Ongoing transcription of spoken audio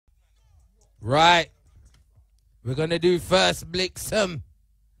Right. We're going to do first Bliksm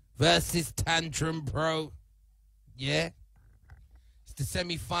versus TantrumPRO. Yeah? It's the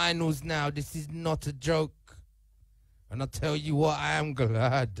semi-finals now. This is not a joke. And I'll tell you what, I am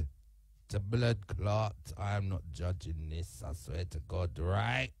glad. It's a blood clot. I am not judging this. I swear to God,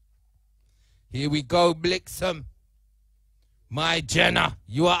 right? Here we go, Bliksm. My Jenna,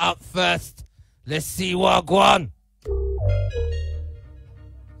 you are up first. Let's see what go on.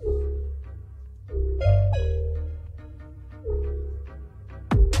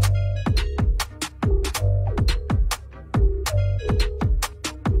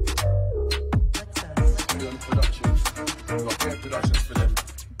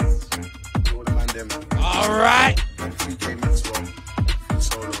 All right.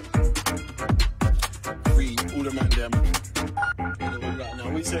 Free all the man them. Right now,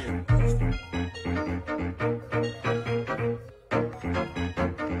 we saying.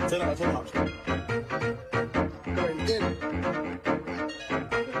 Turn up. Going in.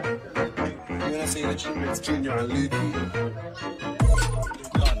 When I say the Chickens Junior and Lukey,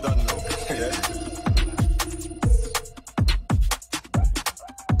 done now. Yeah.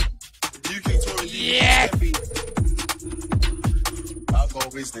 UK touring. Yeah. Alcohol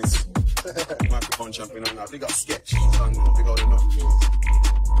business. Microphone champion on now. They got sketch. Done now. They got enough.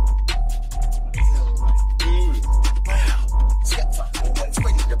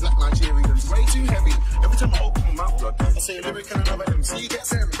 The black Nigerians way too heavy. Every time I open my mouth, blood, I say a lyric and another MC gets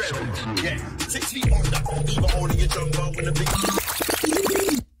them buried. Yeah, 6 feet under, even holding your jungle when the big.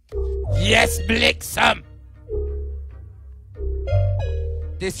 Yes, Bliksm.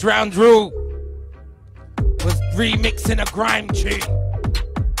 This round rule was remixing a grime tune.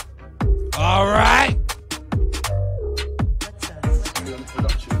 All right. Doing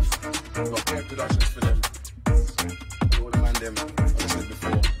productions. We've got care productions for them. All the man them.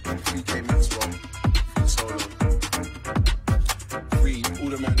 Before, 3K Maxwell, solo, free, all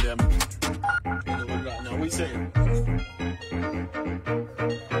the man them. Right now, we saying.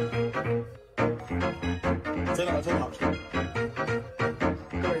 Turn up.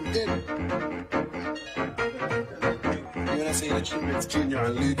 Going in. When I say the Chickens Junior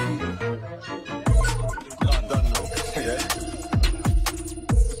and Lukey, done now. Yeah.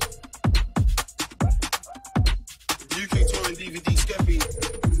 UK touring DVD Skeppy.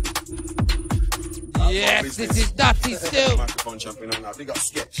 Yes, this is Dutty still. Microphone champion on now. They got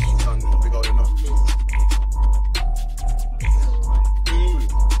sketch. Done now. They got enough.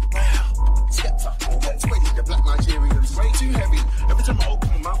 The black Nigerians way too heavy. Every time I open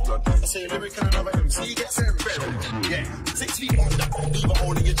my mouth, blood, I say a lyric and another MC gets them buried. Yeah, 6 feet under, even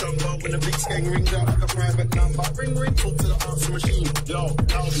holding your jumbo when the big gang rings out like a private number. Ring, talk to the answer machine. Yo,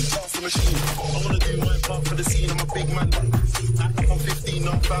 I'll be answer machine. I wanna do my part for the scene. I'm a big man. Act like I'm 15,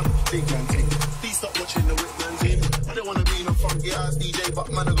 not fam. Big man team. Please stop watching the whip man team. I don't wanna be no funky ass DJ, but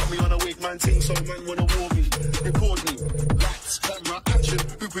man, I got me on a wig man team, so man wanna war me. Record me. Lights, camera, action.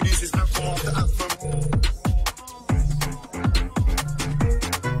 Who produces anthem after anthem?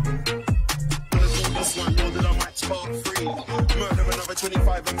 Murder another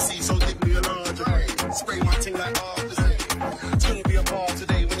 25 MC, so dig me a larger way. Spray my ting like after. It's gonna be a bar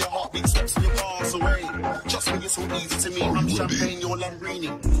today when your heartbeat stops and you pass away. Trust me, it's all easy to me. I'm champagne, you're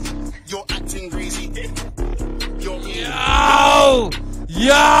Lambrini. You're acting greasy. You're me.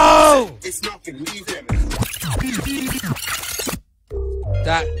 Yo! It's nothing, leave them.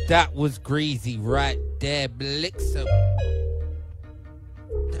 That was greasy right there, Bliksm.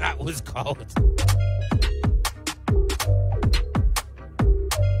 That was cold.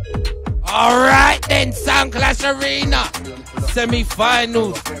 All right then, Sound Clash Arena.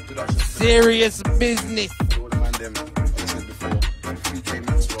 Semi-finals. Serious business.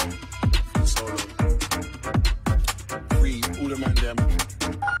 Free, all the man them.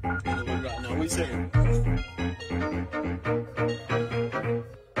 Right now, we saying.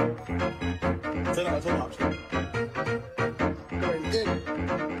 Turn up. Going in.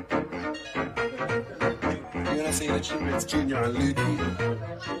 When I say the Chickens Junior and Lukey,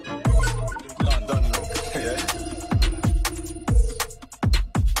 done now. Yeah.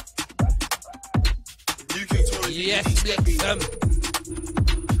 UK touring. Yes, Bliksm.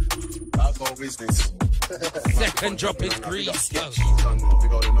 Alcohol business. Second drop is grease. Done now. They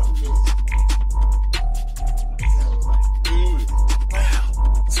got enough.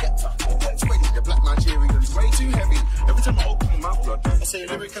 The black Nigerians way too heavy. Every time I open my mouth, blood, I say a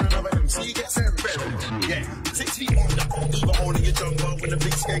lyric and another MC gets them buried. Yeah, 6 feet under, even holding your jumbo when the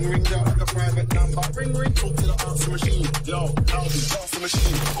big gang rings out like a private number. Ring, talk to the answer machine. Yo, I'll be answer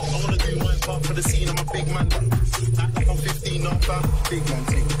machine. I wanna do my part for the scene. I'm a big man. Act like I'm 15, not fam. Big man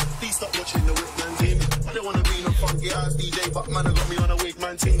thing. Please stop watching the funky ass DJ, but man, I got me on a wig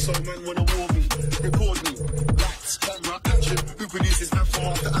man ting, so man wanna war me. Record me. Lights, camera, action. Who produces anthem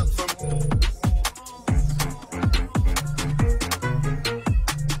after anthem?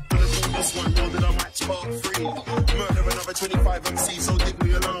 This one more than I might spark free. Murder another 25 MC, so dig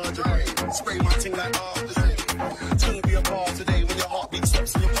me a larger grave. Spray my ting like after. It's gonna be a bar today when your heartbeat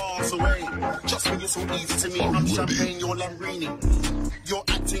stops and you pass away. Trust me, it's all easy to me. I'm champagne, you're Lambrini. You're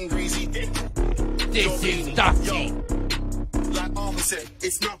acting greasy. This is dirty. Like Arthur said,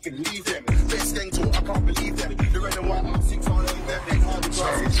 it's nothing, leave them. Best gang talk, I can't believe them. The red and white R6 on them, they hard to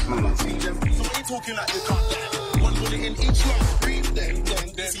glasses. I can't see them. So why you talking like you can't get? One bullet in each line, breathe them.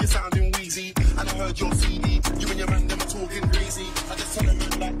 See you sounding wheezy, and I heard your CD. You and your man, them are talking crazy. I just tell a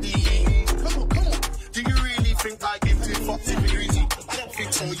man like DE. Come on. Do you really think I give two fucks if you're greasy? I don't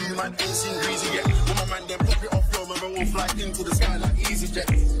think so, you man ain't seen greasy yet. When my man, then pop it off your man, we'll fly into the sky like EasyJet.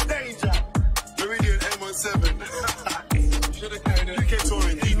 Danger, Meridian M17. UK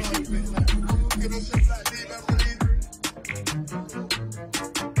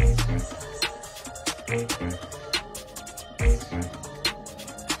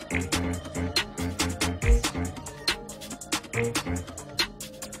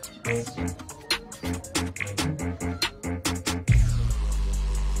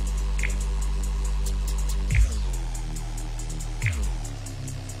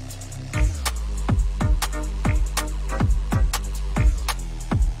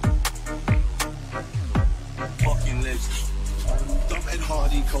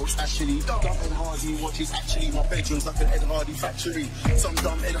watches actually my bedroom's like an Ed Hardy factory. Some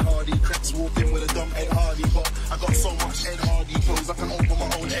dumb Ed Hardy cracks walked in with a dumb Ed Hardy, but I got so much Ed Hardy clothes I can open my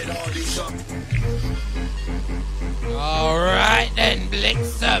own Ed Hardy shop. Alright then,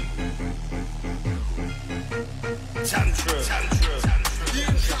 Bliksm. Tantrum.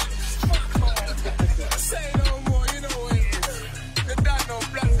 Say no more, you know what it is. The dad no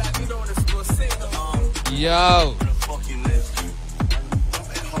black that you know what it's gonna say no. Yo.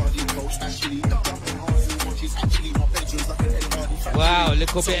 Wow,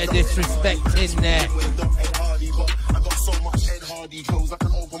 little bit of disrespect in there.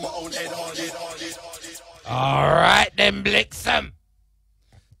 Alright then, Bliksm.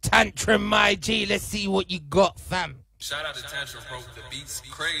 Tantrum, my G, let's see what you got, fam. Shout out to TantrumPRO, the beat's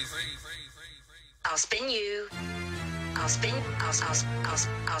crazy. I'll spin you. I'll spin you. I'll spin you.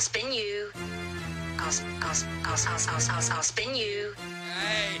 I'll spin you. I'll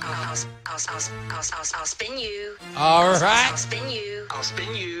spin you. All right. I'll spin you. I'll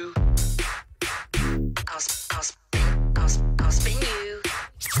spin you. I'll spin you.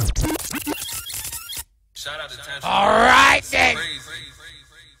 Shout out to TantrumPRO. All right then.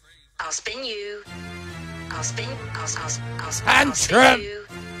 I'll spin you. I'll spin you. Tantrum.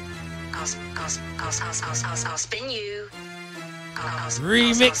 I'll spin you.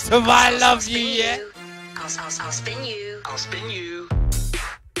 Remix of I Love You, yeah? I'll spin you. I'll spin you.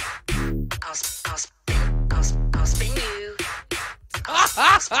 I'll spin you. I'll spin you. I'll spin you.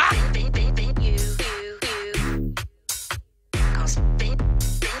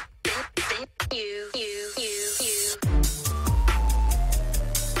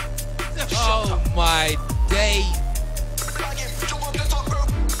 Oh my day.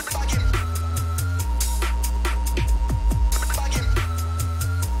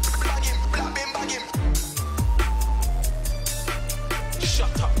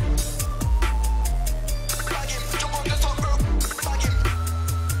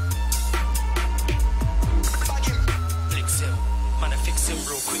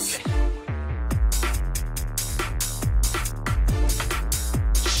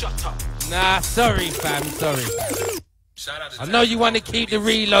 Nah, sorry fam, sorry. I know you want to keep the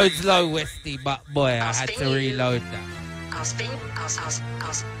reloads low, Westy, but boy, I had to reload that. I'll spin you. I'll spin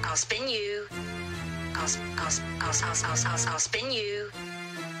you. I'll spin you.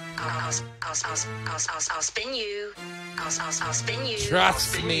 I'll spin you.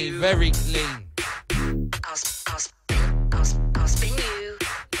 Trust me, very clean. I'll spin you. I'll spin you.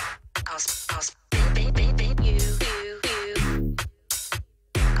 I'll spin you.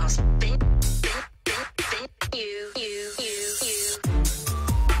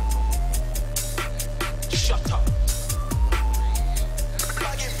 Shut up.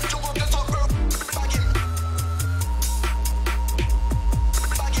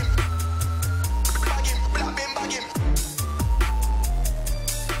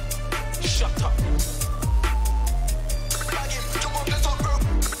 Shut up.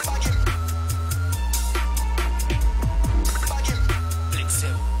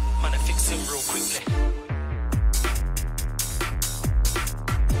 Bliksm, man, I fix him real quickly.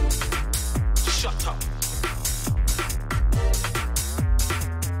 Shut up.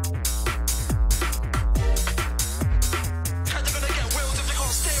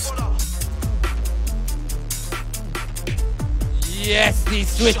 Yes, these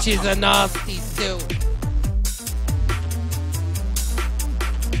switches are nasty still.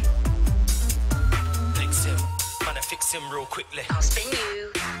 Bliksm, man, I fix him real quickly. I'll spin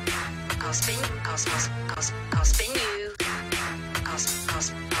you. I'll spin you. I'll spin you. I'll spin you. I'll spin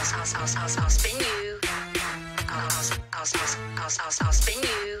you. I'll spin you. I'll spin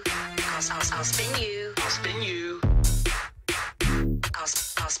you. I'll spin you. I'll spin you.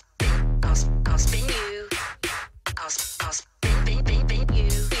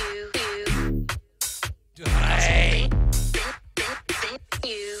 Hey.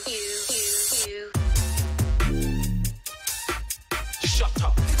 You. Shut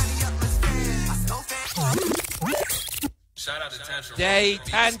up. Shout out to Tantrum. Day The beat's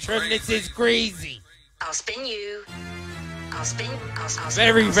Tantrum, this is greasy. I'll spin you. I'll spin.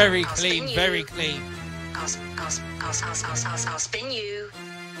 Very, very I'll clean, spin you. very clean. I'll spin you.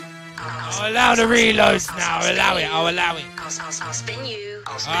 I'll allow the reloads now. I'll allow it. I'll allow it. I'll spin you.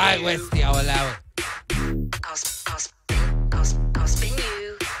 Alright, Westy, I'll allow it. I'll spin you. I'll spin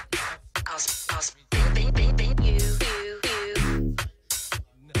you. I'll spin you.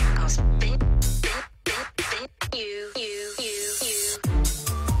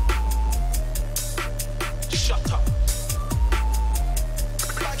 Shut up.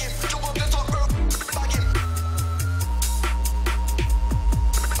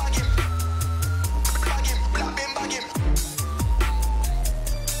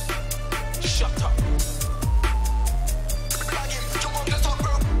 Shut up.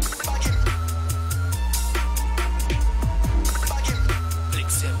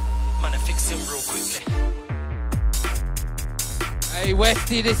 Bliksm, man, I fix him real quickly. Hey,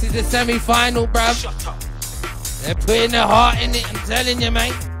 Westy, this is the semi-final, bruv. Shut up. They're putting their heart in it, I'm telling you,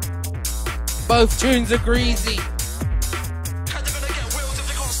 mate. Both tunes are greasy. How they gonna get wheels if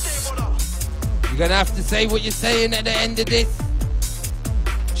they can't stay, brother? You're gonna have to say what you're saying at the end of this.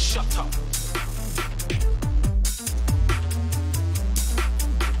 Shut up.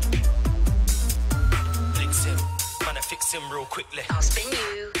 Bliksm, man, I fix him real quickly. I'll spin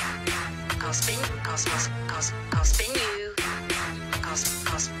you. I'll spin you. I'll spin you. I'll spin you. I'll spin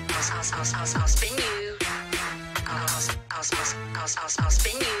you. I'll spin you. I'll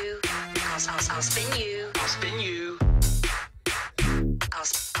spin you. I'll spin you. I'll spin you.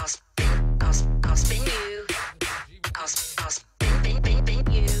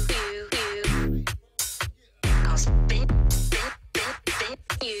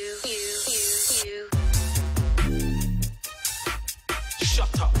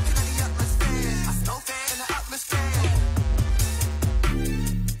 Shut up.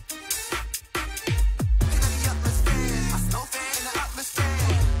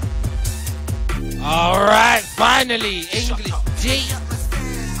 Alright, finally, English G.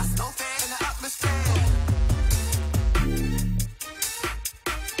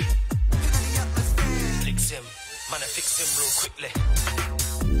 Bliksm, man, I fix him real quickly.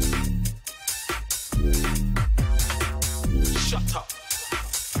 Shut up.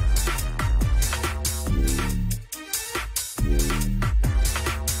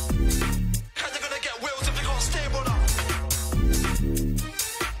 How they gonna get wheels if they can't stay, brother?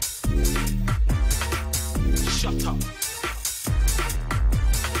 Shut up.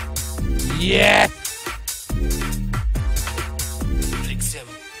 Yeah. Bliksm,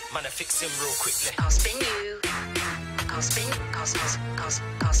 man, I fix him real quickly. I'll spin you. I'll spin you. I'll spin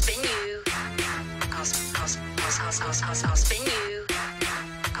you. I'll spin you. I'll spin you.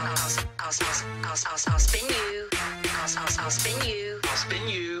 I'll spin you. I'll spin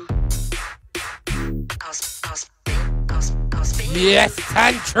you. I'll spin you. Yes,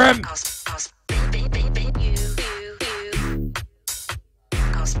 Tantrum. I'll spin you.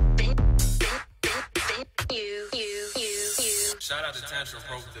 I'll spin you. Shout out to Tantrum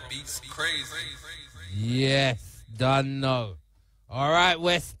Pro. The beat's crazy. Yes, done know. Alright,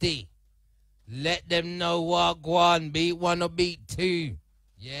 Westy. Let them know what one, beat one or beat two.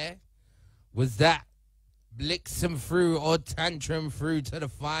 Yeah? Was that Bliksm through or Tantrum through to the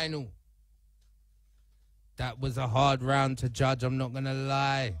final? That was a hard round to judge, I'm not gonna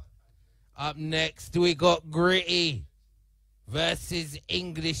lie. Up next, we got Gritty versus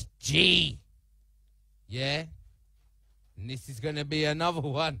English G. Yeah? And this is gonna be another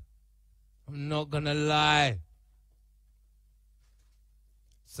one. I'm not gonna lie.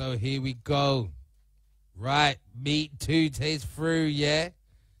 So here we go. Right, beat two takes through, yeah?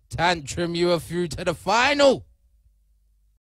 Tantrum, you are through to the final.